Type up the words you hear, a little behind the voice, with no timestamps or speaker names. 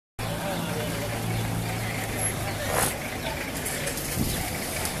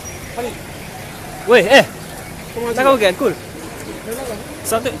Oui, naka weekend cool.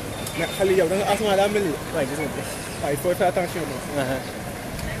 Sant. mais xale yow da nga asma daa mel ni. waaye gis nga ko. waaye il faut faire attention donc.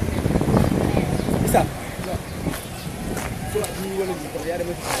 Issa. waaw ñu ngi wane nii yaa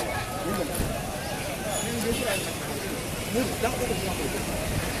demee si xaw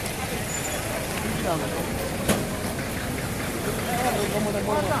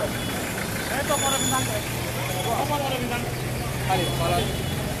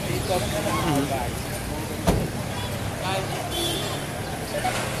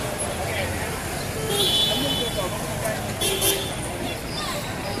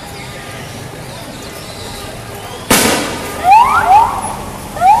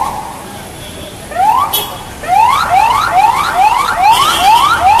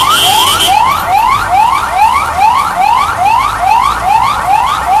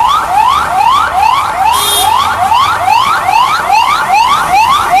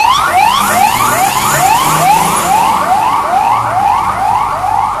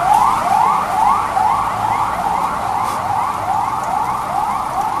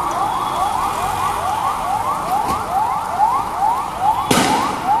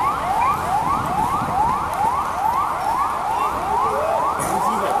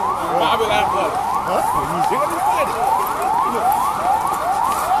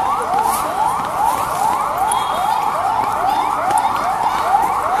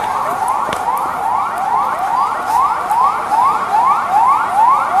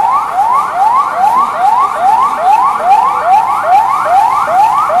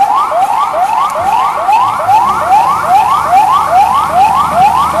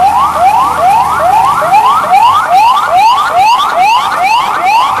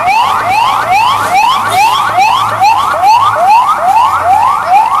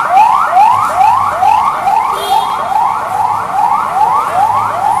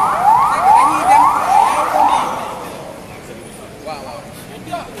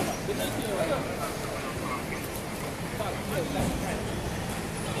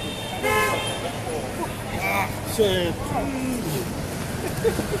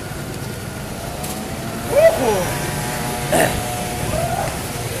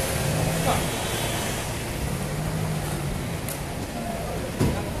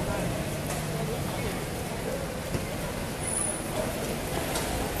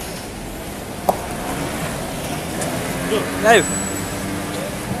Live.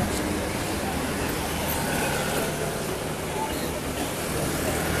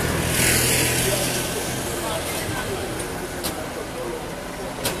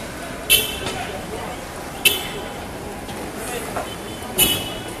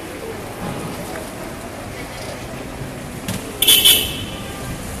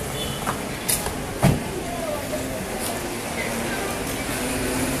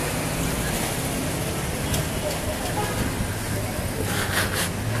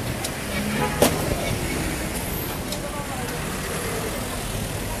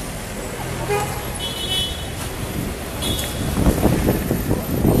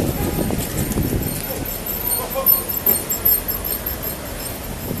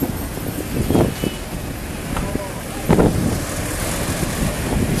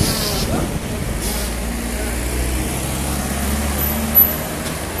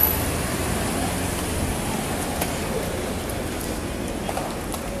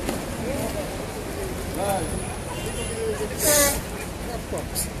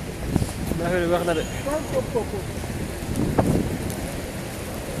 Wax na de.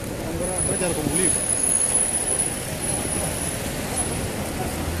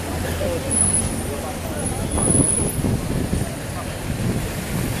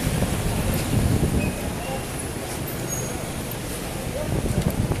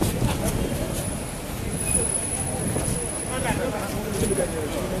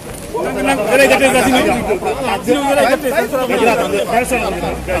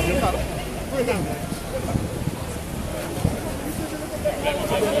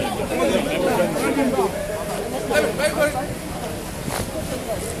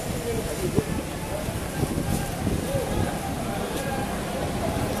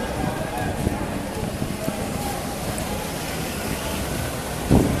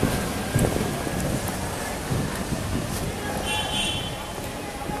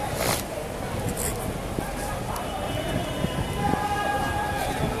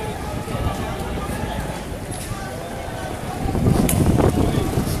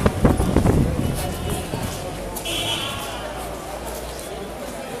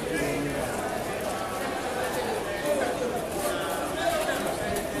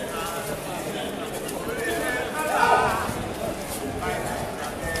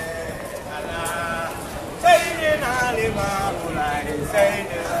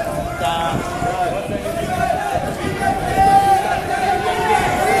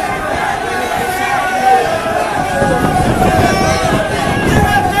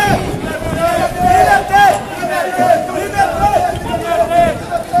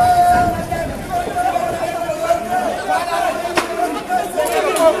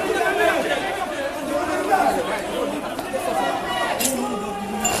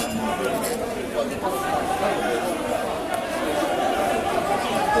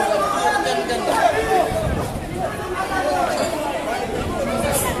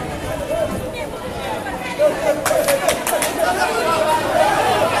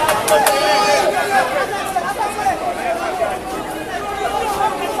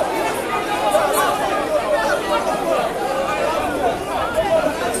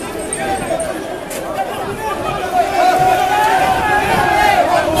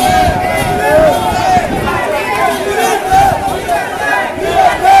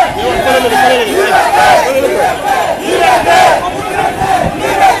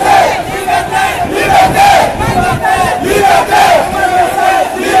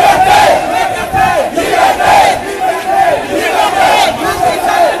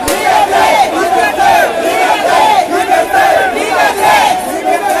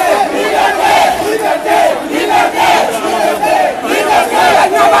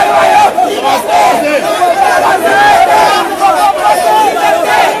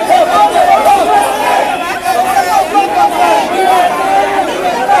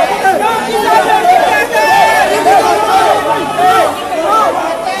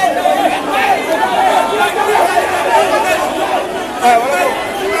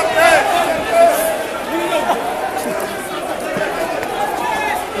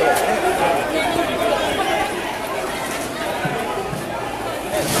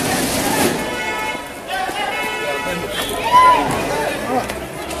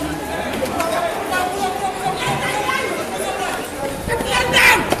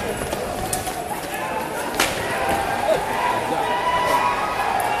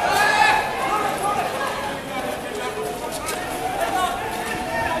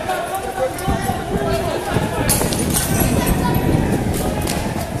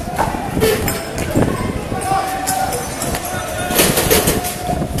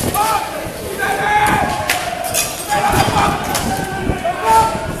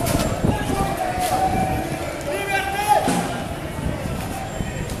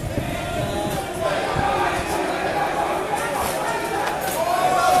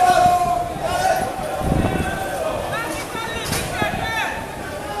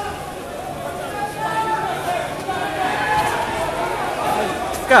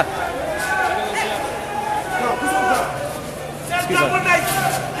 Dakar. Excuse-moi.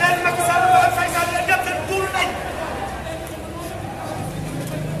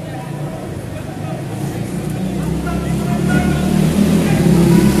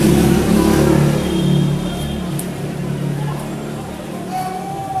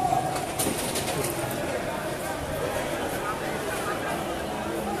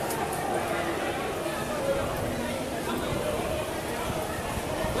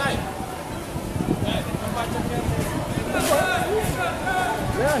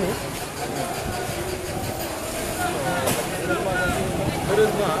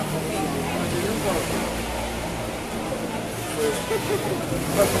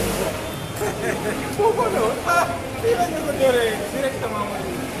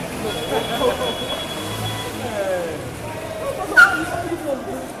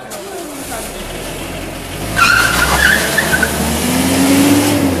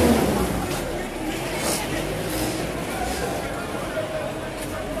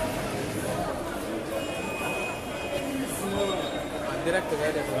 direct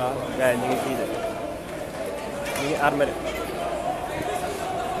ngay def. waaw gars yi ñu ngi fii de ñu ngi armé de.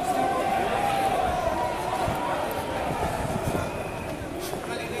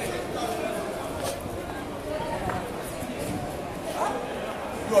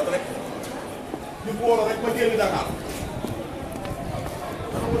 ñu booloo rek ma génn Dakar.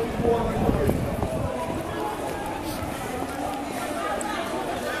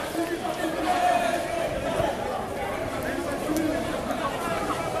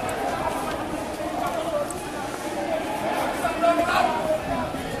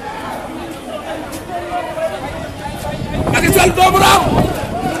 Macky Sall doomu raam.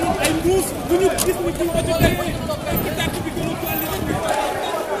 ay mbuus bu ñu gis mu ci oto tey tàkk bi gën a toll.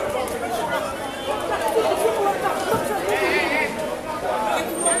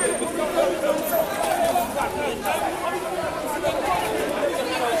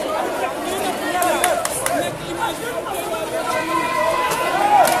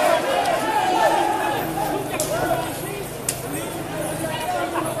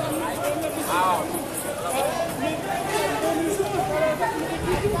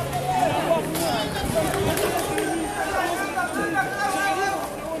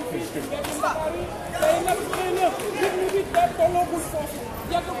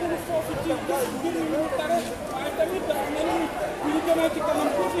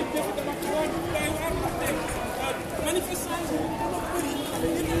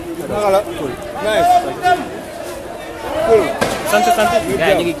 Cool. Nice. Cool. sant gars yi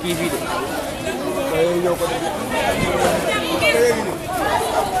ñu ngi kii fii de.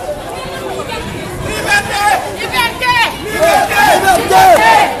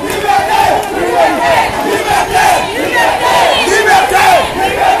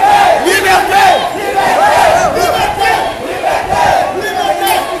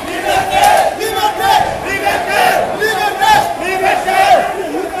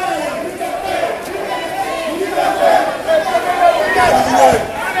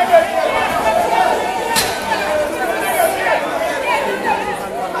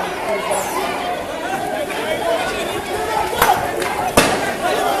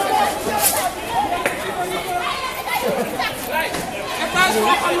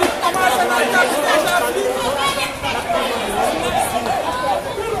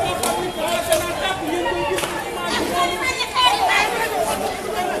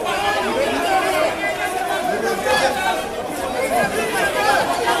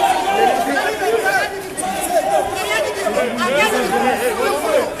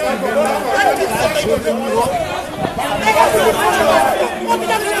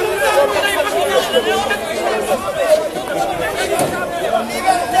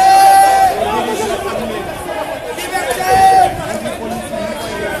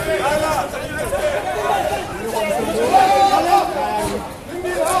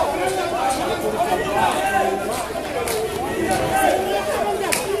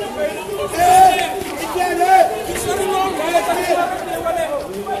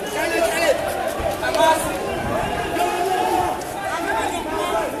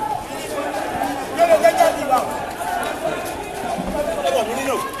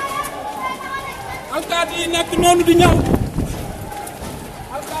 alkaati yi nekk noonu di ñëw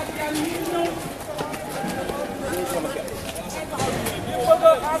alkaati yaa ngi ñëw ñu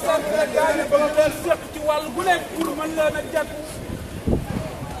bëgg a encentré gars yi bëgg leen seq ci wàll bu nekk pour mën leen a jàpp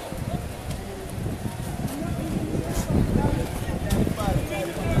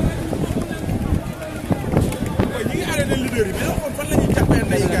ñi ngi arrêté leader yi mais fan la ñuy jàppee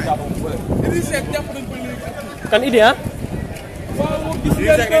ndey gars yi Idrissa Seck jàpp nañ ko léegi kan idée ah. waaw gis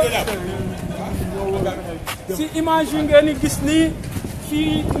ngeen ko si image yi ngeen di gis nii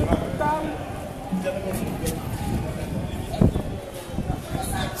fii taal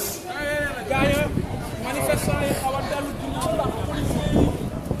gaaya manifestant yi xaw a dellu ginnaaw ndax policiers yi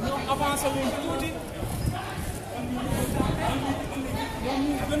ñoom avancé wuñ tuuti ñoom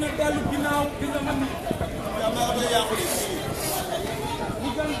ñu gën a dellu ginnaaw di nga mën ñu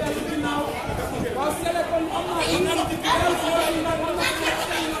gën dellu ginnaaw waaw sele kon am na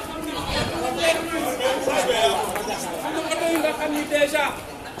oto yi nga xam ni déjà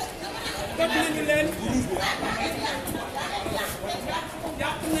jot nañu leen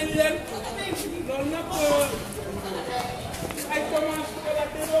jàpp nañ leen loolu nag ay dommages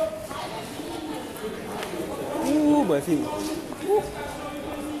collatéraux. Mooy fii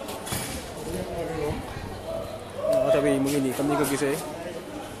oto bi mu ngi nii comme ni ko gisee.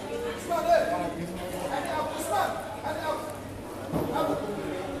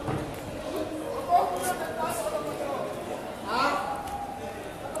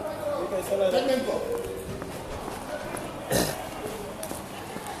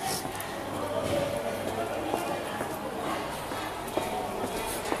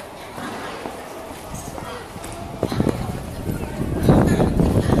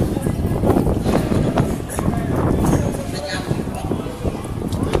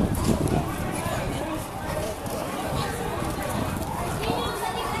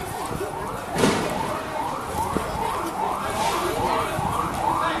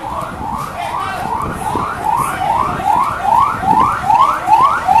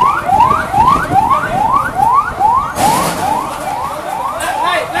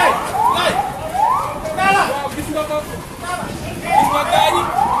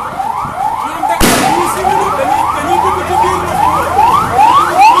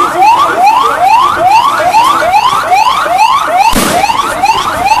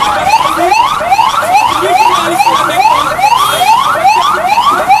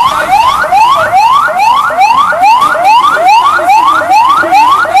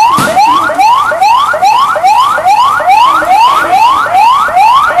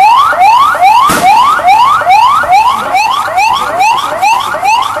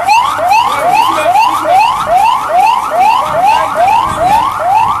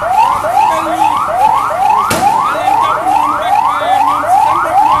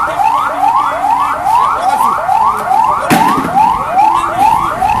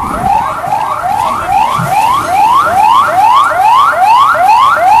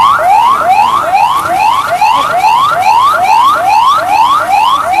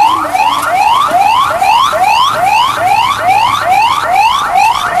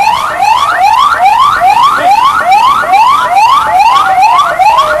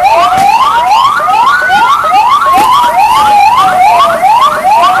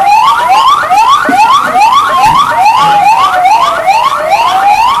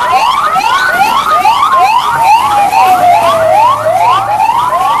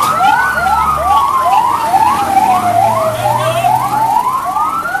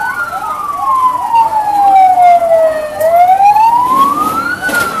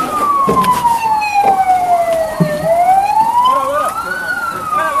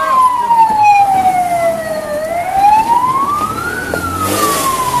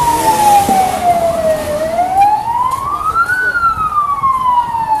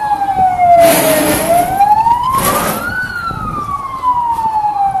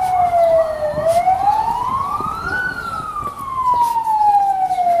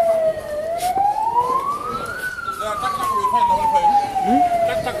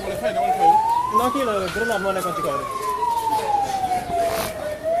 non kii la grenade moo nekkoon ci kaw rek.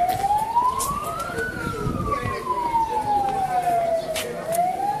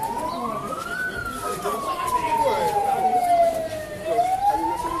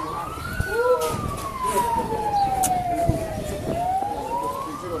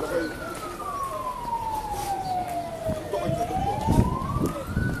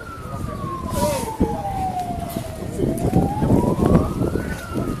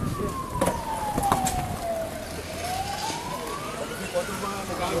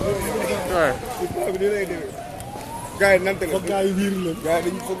 gaa yi nante la foog gaa yi wiir leen gaa yi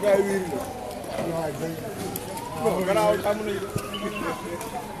dañu foog gaa yi wiir leen waaw gannaaw am nañu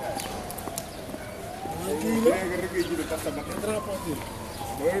kii la rek ngay jël parce que bakkan transporteur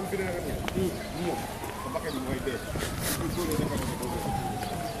do doon fi rek ni mo ko bakkan moy dé ko do le dafa ko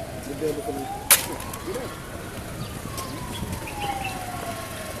do dé ko ni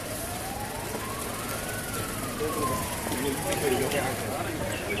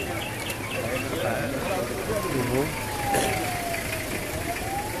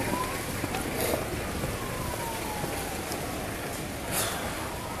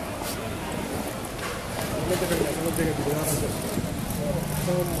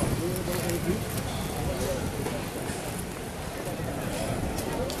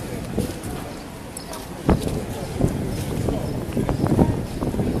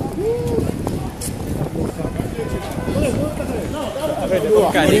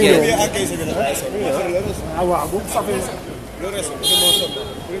Ah waaw boobu ça fait le reste c'est mon soldat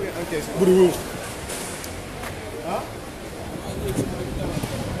premier encaissé bëriwul ah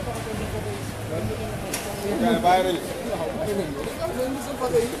gaay bàyyi nañu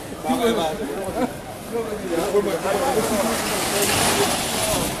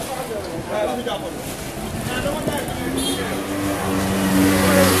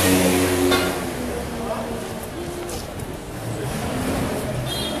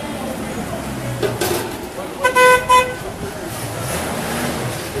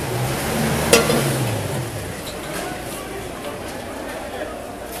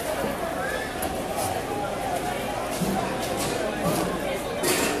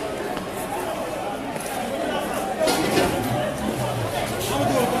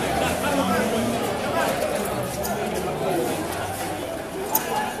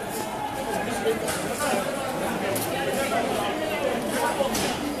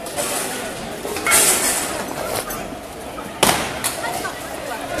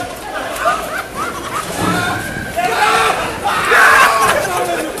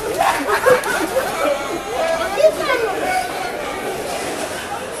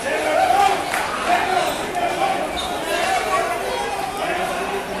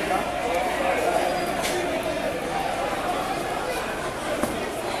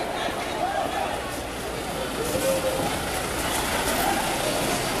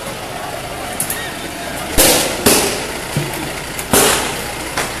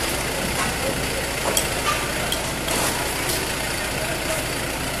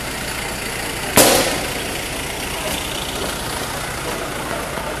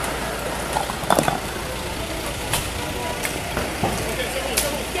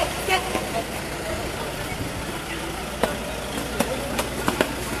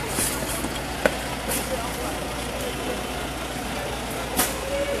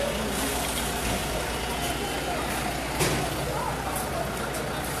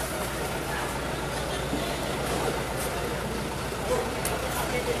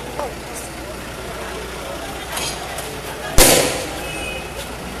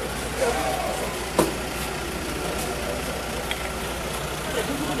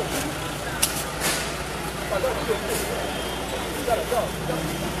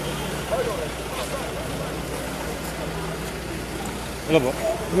Ano ba?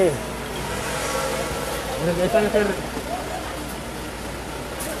 Okay.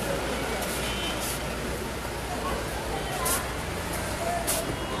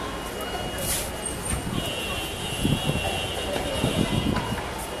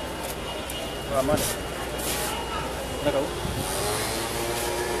 Aman. Nakaw.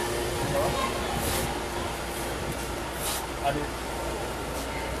 Aduh.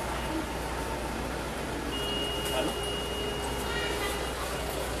 Allô?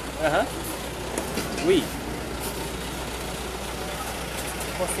 Oui.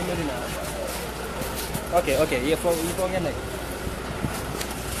 Poste Medina. Ok, il faut ngeen nekk.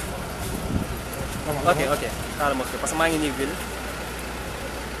 Ok. Xaaral ma parce que maa ngi nii ville.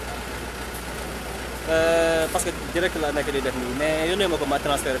 Parce que direct la nekk di def nii mais yónnee ma ko ma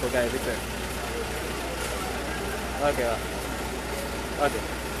transféré ko gars yi vite fait. Ok waaw. Ok.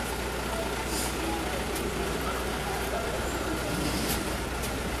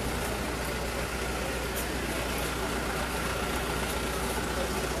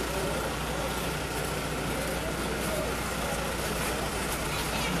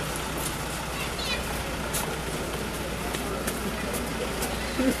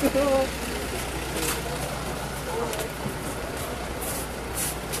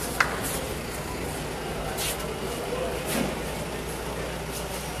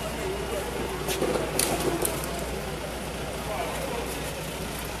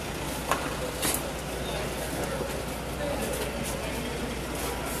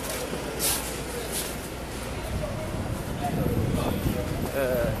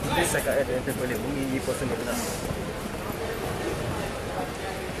 Saya kat ada interpolé mu ngi posté Medina.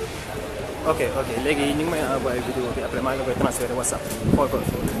 Ok léegi ñu ngi may envoyé vidéo bi après maa ngi koy transféré WhatsApp xool ko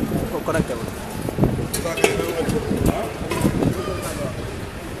connecté wu.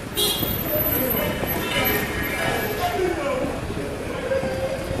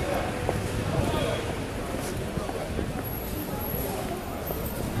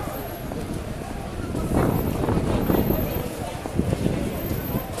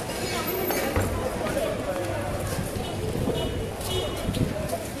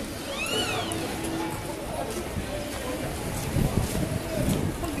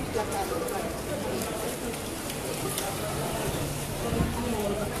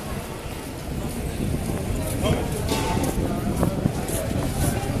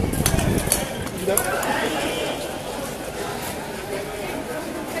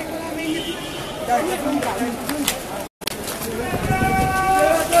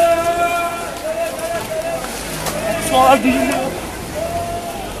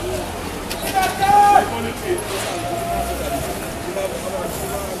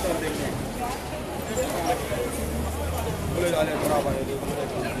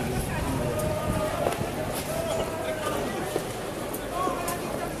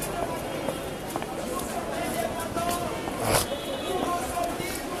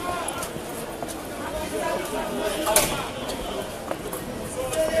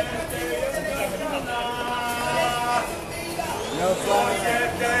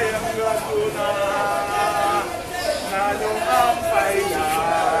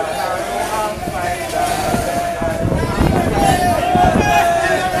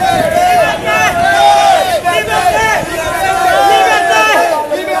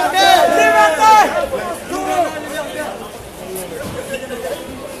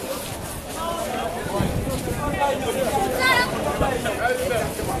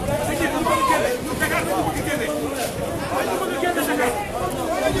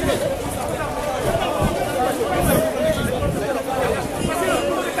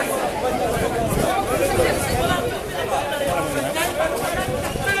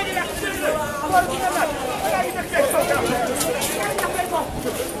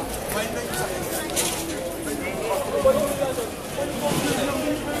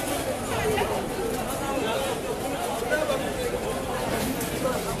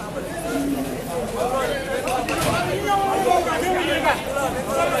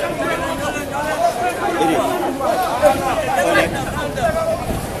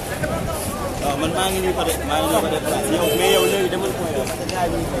 Man maa ngi nii peut-être maa ngi nii peut-être place yow mais yow léegi demal point yow sa ñaar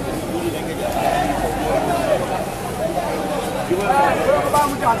yi da nga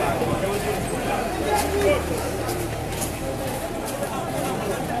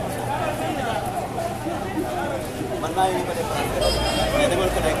man maa ngi nii peut-être place mais demal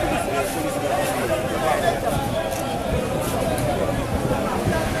ko nekk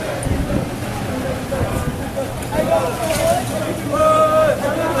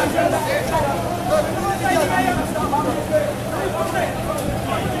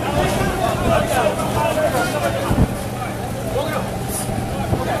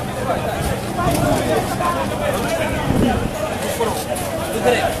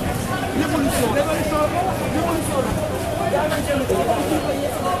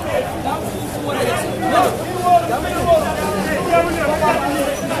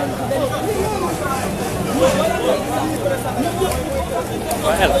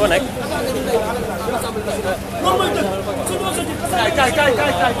El foo nekk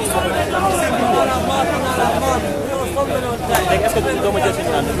léegi est-ce que doo ma jël si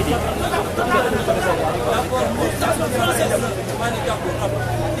ñu ànd midi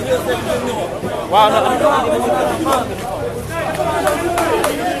waaw na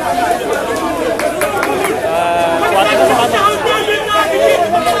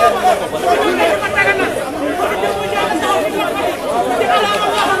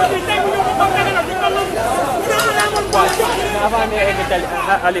avant nga egg tali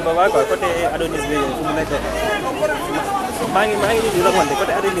Ali Baba quoi côté Adonis bi fu mu nekk maa ngi nii di remonté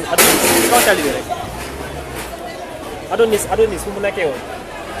côté Adonis kaw tali bi rek Adonis fu mu nekkee woon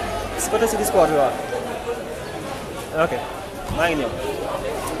côté si sport bi waaw ok maa ngi ñëw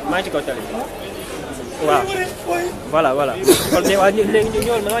maa ngi ci kaw tali bi waaw voilà kon ne waa léegi ñu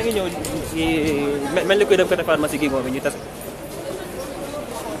ñëwal maa ngi ñëw mel ni koy dem côté pharmacie gi moom ñu tase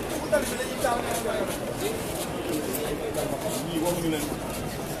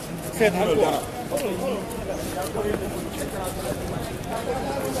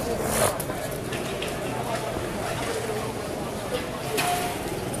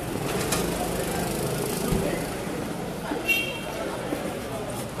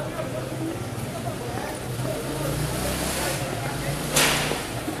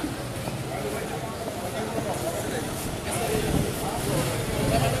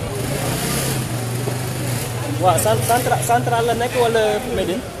waaw central la nekk wala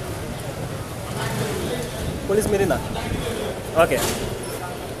Médine police Médina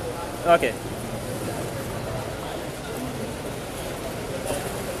ok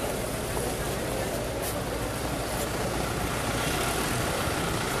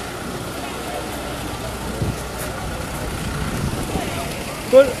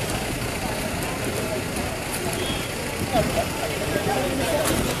cool